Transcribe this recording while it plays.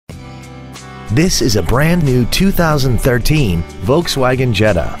This is a brand new 2013 Volkswagen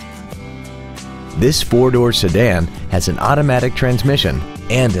Jetta. This four-door sedan has an automatic transmission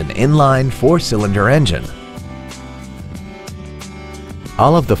and an inline four-cylinder engine.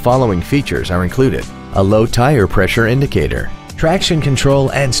 All of the following features are included: a low tire pressure indicator, traction control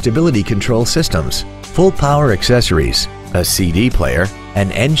and stability control systems, full power accessories, a CD player,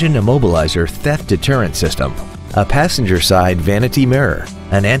 an engine immobilizer theft deterrent system, a passenger side vanity mirror,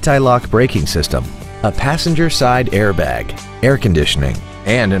 an anti-lock braking system, a passenger side airbag, air conditioning,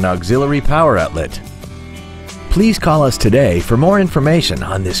 and an auxiliary power outlet. Please call us today for more information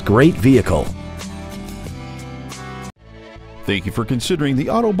on this great vehicle. Thank you for considering the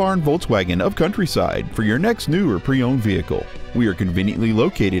Autobarn Volkswagen of Countryside for your next new or pre-owned vehicle. We are conveniently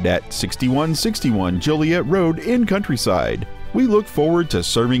located at 6161 Joliet Road in Countryside. We look forward to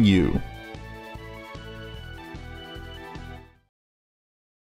serving you.